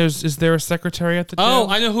 And is there a secretary at the jail? Oh,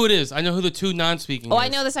 I know who it is. I know who the 2 non-speaking. Oh, is. I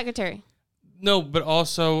know the secretary. No, but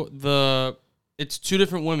also it's 2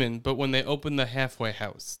 different women. But when they open the halfway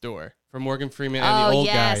house door for Morgan Freeman and the old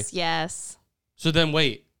guy. Yes. So then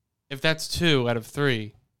wait, if that's 2 out of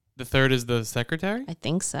 3, the third is the secretary? I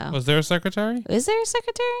think so. Was there a secretary? Is there a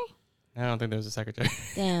secretary? I don't think there's a secretary.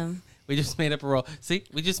 Damn. We just made up a role. See,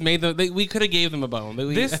 we just made them. We could have gave them a bone.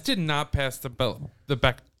 But This did not pass the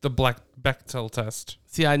black Bechtel test.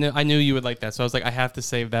 See, I knew you would like that, so I was like, I have to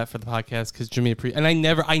save that for the podcast because Jimmy. And I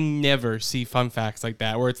never see fun facts like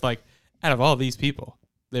that where it's like, out of all these people,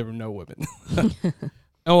 there were no women.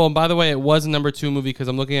 Oh, and by the way, it was a number 2 movie because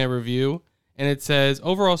I'm looking at a review and it says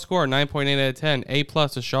overall score 9.8 out of 10, A+. A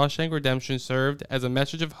Shawshank Redemption served as a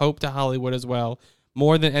message of hope to Hollywood as well.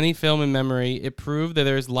 More than any film in memory, it proved that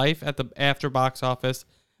there is life at the after box office.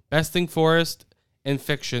 Besting Forrest and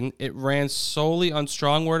fiction, it ran solely on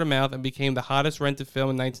strong word of mouth and became the hottest rented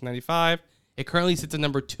film in 1995. It currently sits at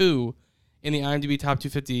number 2 in the IMDb Top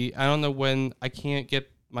 250. I don't know when. I can't get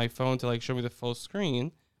my phone to like show me the full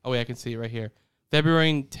screen. Oh wait, I can see it right here.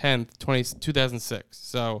 February 10th, 2006.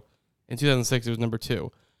 So in 2006, it was number 2.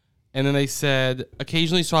 And then they said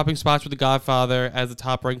occasionally swapping spots with The Godfather as the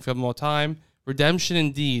top ranked film of all time. Redemption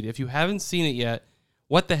indeed. If you haven't seen it yet,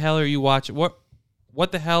 what the hell are you watching?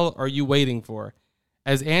 What the hell are you waiting for?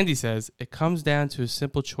 As Andy says, it comes down to a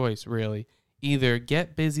simple choice, really. Either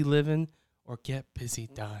get busy living or get busy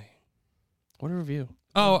dying. What a review.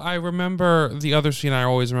 Oh, I remember the other scene I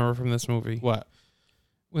always remember from this movie. What?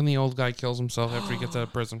 When the old guy kills himself after he gets out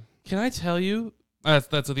of prison. Can I tell you, That's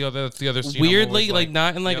the other scene. I'm Weirdly, always like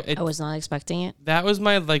not in like Yep. it, I was not expecting it. that was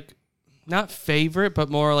my like not favorite, but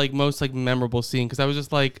more like most like memorable scene because I was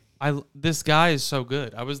just like, this guy is so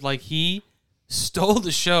good. I was like, he stole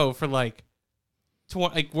the show for like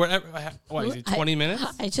 20, like whatever. What is it? 20 minutes?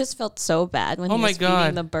 I just felt so bad when Oh he my was God.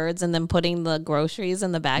 feeding the birds and then putting the groceries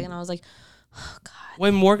in the bag, and I was like, oh God.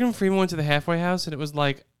 When Morgan Freeman went to the halfway house and it was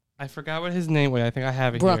like, I forgot what his name was. I think I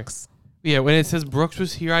have it Brooks. here. Yeah, when it says Brooks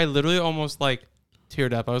was here, I literally almost like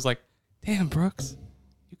teared up. I was like, damn, Brooks,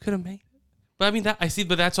 you could have made it. But I mean,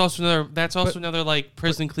 that's also another like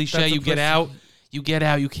prison cliche. that's a You get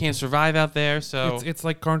out, you can't survive out there. So It's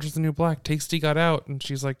like Orange is the New Black. Tasty got out, and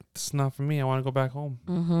she's like, "This is not for me. I want to go back home."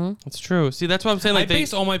 Mm-hmm. it's true. See, that's what I'm saying. I Like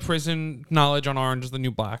base all my prison knowledge on Orange is the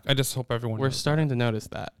New Black. I just hope everyone. we're knows. starting to notice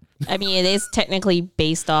that. I mean, it is technically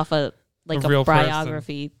based off of like A real a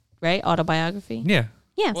biography, right? Autobiography. Yeah.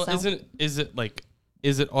 Yeah. Well, so. is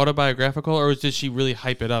it autobiographical or did she really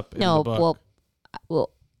hype it up in No, the book? well,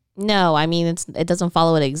 no. I mean, it doesn't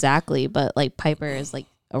follow it exactly, but like Piper is like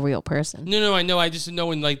a real person. No, I know. I just know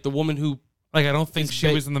when like the woman who Like I don't think It's she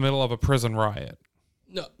ba- was in the middle of a prison riot.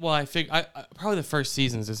 no, well, I think I probably the first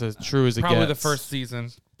seasons is as true as it Probably the gets. first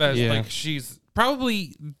season. That's Yeah. like she's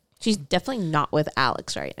probably She's definitely not with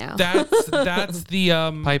Alex right now. that's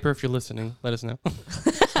the Piper, if you're listening, let us know.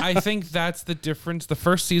 I think that's the difference. The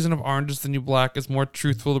first season of Orange is the New Black is more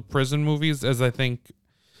truthful to prison movies, as I think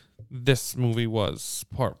this movie was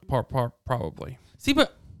part probably. See,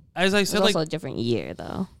 but as I It's said, also like a different year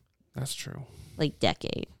though, That's true. like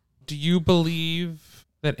decade. Do you believe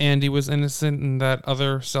that Andy was innocent and that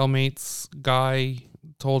other cellmates guy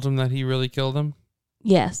told him that he really killed him?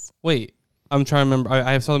 Yes. wait, I'm trying to remember.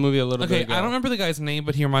 I saw the movie a little bit Okay, ago. I don't remember the guy's name,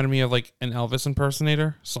 but he reminded me of like an Elvis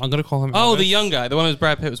impersonator, so I'm gonna call him. Oh, Elvis. the young guy, the one who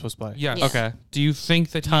Brad Pitt was supposed to play. Yes. Yeah. Okay. Do you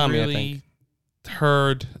think that Tommy, I he really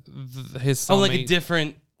heard his cellmate? Oh, like a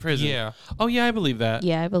different prison. Yeah. Oh, yeah, I believe that.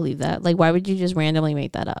 Yeah, I believe that. Like, why would you just randomly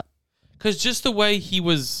make that up? Because just the way he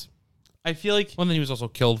was, I feel like. Well, then he was also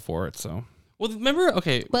killed for it. So Well, remember?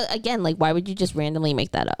 Okay, But again, like, why would you just randomly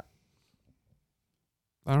make that up?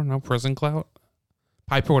 I don't know. Prison clout.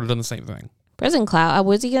 Piper would have done the same thing. Prison clout.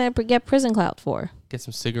 What's he gonna get prison clout for? get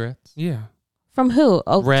some cigarettes. Yeah. From who?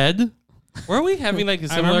 Oh, Red. Weren't we having like a I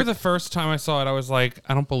similar? remember the first time I saw it, I was like,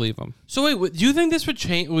 I don't believe him. So wait, do you think this would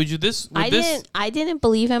change? Would you this? Would this? I didn't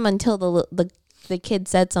believe him until the kid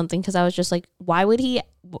said something, because I was just like, why would he?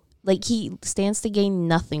 Like, he stands to gain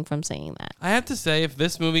nothing from saying that. I have to say, if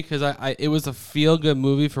this movie, because it was a feel good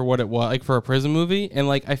movie for what it was, like for a prison movie, and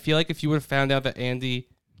like I feel like if you would have found out that Andy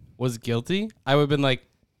was guilty, I would have been like,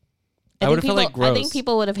 I would have felt like gross. I think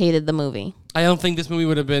people would have hated the movie. I don't think this movie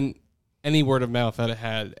would have been any word of mouth that it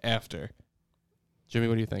had after. Jimmy,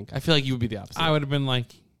 what do you think? I feel like you would be the opposite. I would have been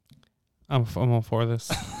like, I'm all for this.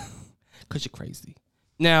 Because you're crazy.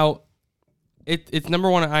 Now, it's number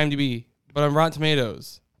one on IMDb, but on Rotten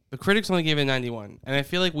Tomatoes, the critics only gave it 91. And I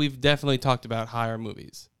feel like we've definitely talked about higher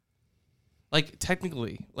movies. Like,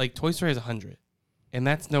 technically, like, Toy Story has 100. And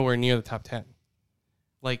that's nowhere near the top 10.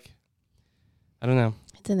 Like, I don't know.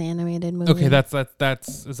 It's an animated movie. Okay,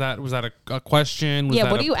 was that a question? Was yeah.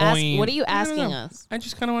 that What a are you asking? point? What are you I don't asking know. us? I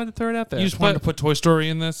just kind of wanted to throw it out there. You just wanted to put Toy Story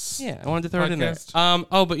in this? Yeah, I wanted to throw it in there. podcast?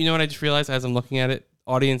 Oh, but you know what I just realized as I'm looking at it?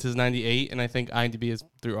 Audience is 98, and I think IMDb is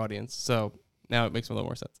through audience. So now it makes a little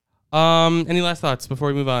more sense. Any last thoughts before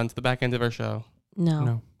we move on to the back end of our show? No.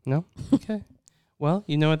 No. No? Okay. Well,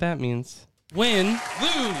 you know what that means. Win,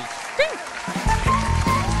 lose.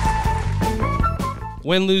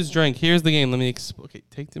 Win, lose, drink. Here's the game. Let me okay,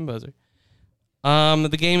 take the buzzer.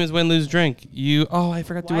 The game is win, lose, drink. I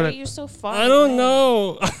forgot to do Why it. are you so far? I don't away?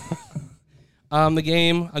 know. The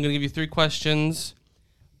game, I'm going to give you 3 questions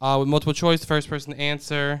with multiple choice. The first person to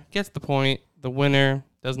answer gets the point. The winner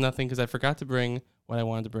does nothing because I forgot to bring what I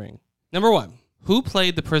wanted to bring. Number 1, who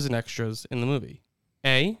played the prison extras in the movie?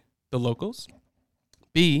 A, the locals.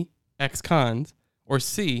 B, ex-cons. Or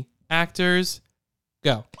C, actors.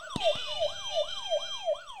 Go.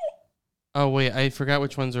 Oh, wait, I forgot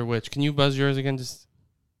which ones are which. Can you buzz yours again? Just.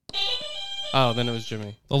 Oh, then it was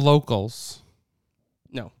Jimmy. The locals.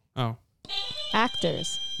 No. Oh.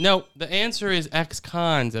 Actors. No, the answer is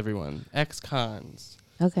ex-cons, everyone. Ex-cons.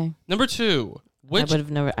 Okay. Number 2, I would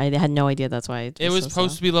have never. I had no idea. That's why it was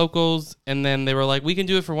supposed to be locals, and then they were like, we can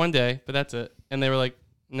do it for one day, but that's it. And they were like,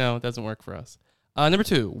 no, it doesn't work for us. Number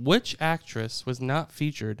 2, which actress was not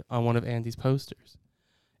featured on one of Andy's posters?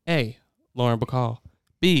 A, Lauren Bacall.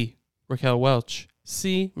 B, Raquel Welch.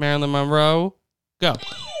 C, Marilyn Monroe. Go.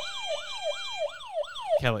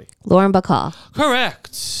 Kelly. Lauren Bacall.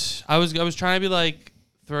 Correct. I was trying to be like,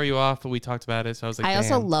 throw you off, but we talked about it, so I was like, I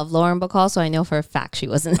also damn. love Lauren Bacall, so I know for a fact she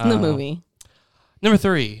wasn't in the Oh. movie. Number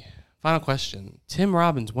 3, final question. Tim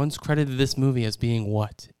Robbins once credited this movie as being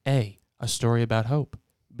what? A story about hope.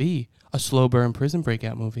 B, a slow burn prison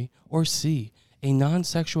breakout movie. Or C, a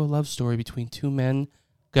non-sexual love story between two men.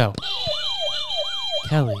 Go.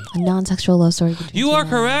 Kelly. A non-sexual love story. Between You two are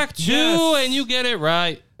men. correct, too, Yes. and you get it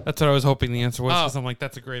right. That's what I was hoping the answer was. Oh. Because I'm like,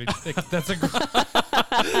 that's a great that's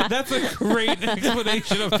a great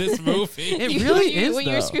explanation of this movie. It You- really you- is, when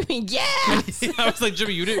you're though. screaming, yeah. I was like,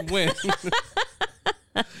 Jimmy, you didn't win.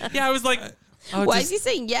 Yeah, I was like, Why is he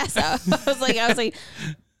saying yes? I was like,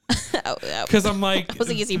 because I'm like, I was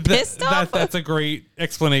like, is he pissed off? That's a great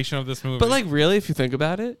explanation of this movie. But like, really, if you think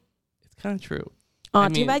about it, it's kind of true. oh, I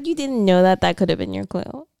too mean- bad you didn't know that. That could have been your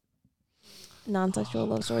clue. Non-sexual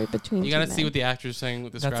love story between. You two got to see men. what the actor's saying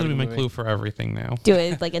with that's describing gonna be the my movie. clue for everything now. Do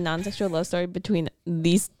it like a non-sexual love story between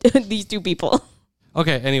these these two people.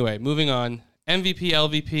 Okay, anyway, moving on. MVP,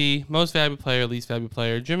 LVP, most valuable player, least valuable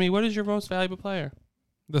player. Jimmy, what is your most valuable player?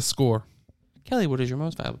 The score. Kelly, what is your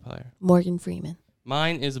most valuable player? Morgan Freeman.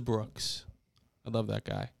 Mine is Brooks. I love that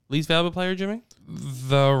guy. Least valuable player, Jimmy?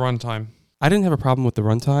 The runtime. I didn't have a problem with the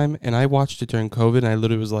runtime, and I watched it during COVID, and I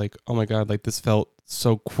literally was like, oh my God, like this felt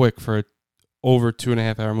so quick for a over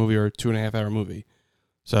 2.5 hour movie or a 2.5 hour movie.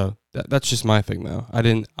 So that's just my thing, though. I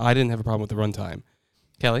didn't have a problem with the runtime.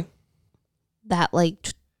 Kelly? That like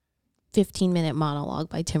 15-minute monologue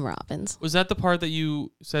by Tim Robbins. Was that the part that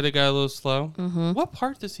you said it got a little slow? Mm-hmm. What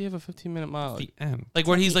part does he have a 15-minute monologue? The end. Like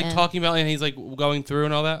where At he's the like end. talking about and he's like going through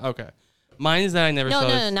and all that? Okay. Mine is that I never No, saw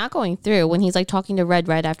no, it. no, not going through. When he's like talking to Red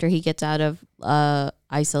right after he gets out of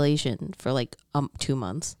isolation for like 2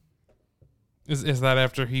 months. Is that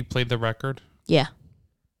after he played the record? Yeah.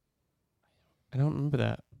 I don't remember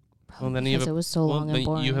that. Well, then you Because have it was so long then and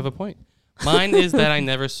boring. you have a point. Mine is that I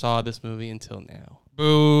never saw this movie until now.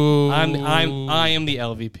 Boo. I am the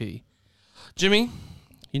LVP. Jimmy,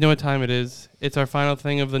 you know what time it is. It's our final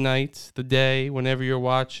thing of the night, the day, whenever you're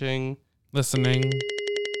watching. listening.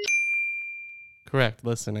 Correct,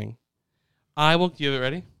 listening. I will give it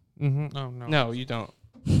ready. Mm-hmm. Oh no. No, you don't.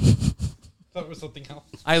 I thought it was something else.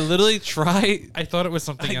 I literally try. I thought it was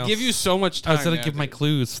something I else. give you so much time. I was gonna give my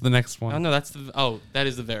clues for the next Oh one. no, that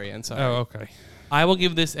is the very end. Sorry. Oh, okay. I will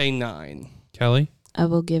give this a 9. Kelly, I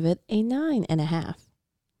will give it a 9.5.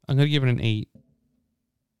 I'm gonna give it an 8.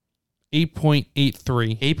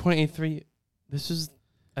 8.83. 8.83.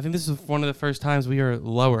 I think this is one of the first times we are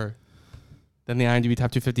lower than the IMDb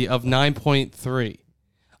Top 250 of 9.3.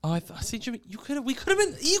 Oh, see, Jimmy, we could have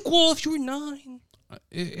been equal if you were 9.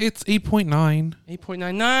 It's 8.9.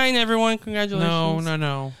 8.99, everyone. Congratulations.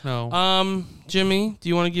 No. Jimmy, do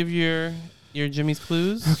you want to give your Jimmy's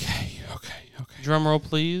clues? Okay. Drum roll,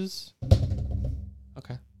 please.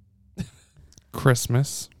 Okay.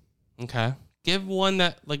 Christmas. Okay. Give one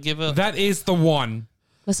that, like, give a... That is the one.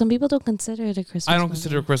 But some people don't consider it a Christmas I don't movie.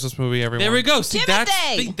 consider a Christmas movie. Everyone. There we go. See,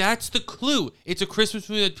 Timothy! that's the clue. It's a Christmas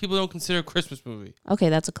movie that people don't consider a Christmas movie. Okay,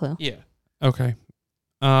 that's a clue. Yeah. Okay.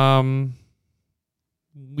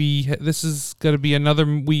 This is gonna be another.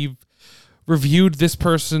 We've reviewed this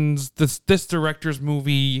director's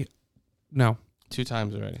movie. No, 2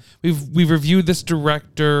 times already. we've reviewed this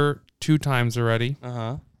director 2 times already.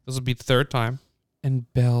 Uh-huh. This will be the 3rd time.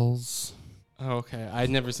 And Bells. Oh, okay. I'd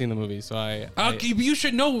never seen the movie, so I Okay, but you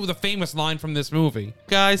should know the famous line from this movie.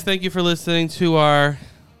 Guys, thank you for listening to our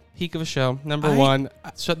peak of a show. Number 1,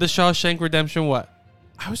 The Shawshank Redemption, what?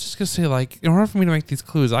 I was just gonna say, like, in order for me to make these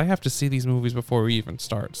clues, I have to see these movies before we even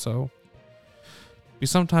start. So,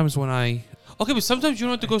 sometimes when I Okay, but sometimes you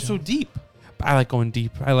don't have to go so deep. like going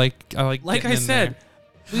deep. I like. Like getting I in said,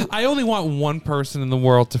 there. I only want one person in the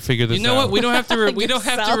world to figure this out. you know what? We don't have to. We don't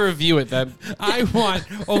have to Yourself. review it. Then I want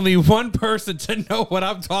only one person to know what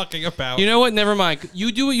I'm talking about. you know what? Never mind.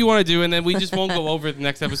 You do what you want to do, and then we just won't go over it the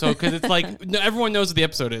next episode because it's like everyone knows what the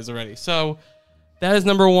episode is already. So that is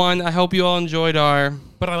number 1. I hope you all enjoyed our.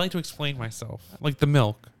 But I like to explain myself, like the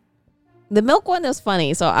milk. The milk one was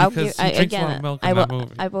funny, so I'll Because give. he drinks a lot of milk in that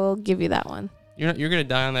movie. I will give you that one. You're gonna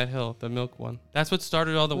die on that hill, the milk one. That's what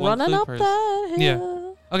started all the one Running clue up purse. that hill. Yeah.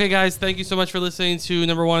 Okay, guys, thank you so much for listening to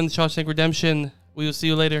number 1, Shawshank Redemption. We will see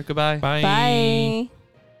you later. Goodbye. Bye. Bye.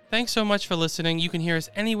 Thanks so much for listening. You can hear us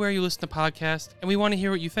anywhere you listen to podcasts, and we want to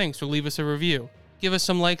hear what you think, so leave us a review. Give us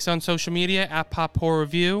some likes on social media at Pop Horror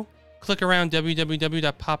Review. Click around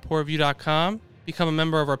www.pophorrorreview.com. Become a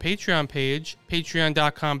member of our Patreon page,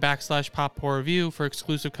 patreon.com/Pop Horror Review for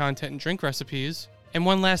exclusive content and drink recipes. And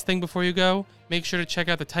one last thing before you go, make sure to check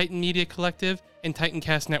out the Titan Media Collective and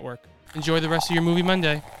Titancast Network. Enjoy the rest of your movie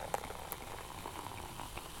Monday. In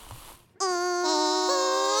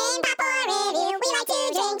Pop Horror Review, we like to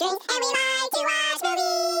drink drinks and we like to watch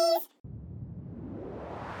movies.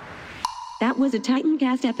 That was a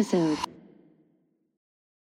Titancast episode.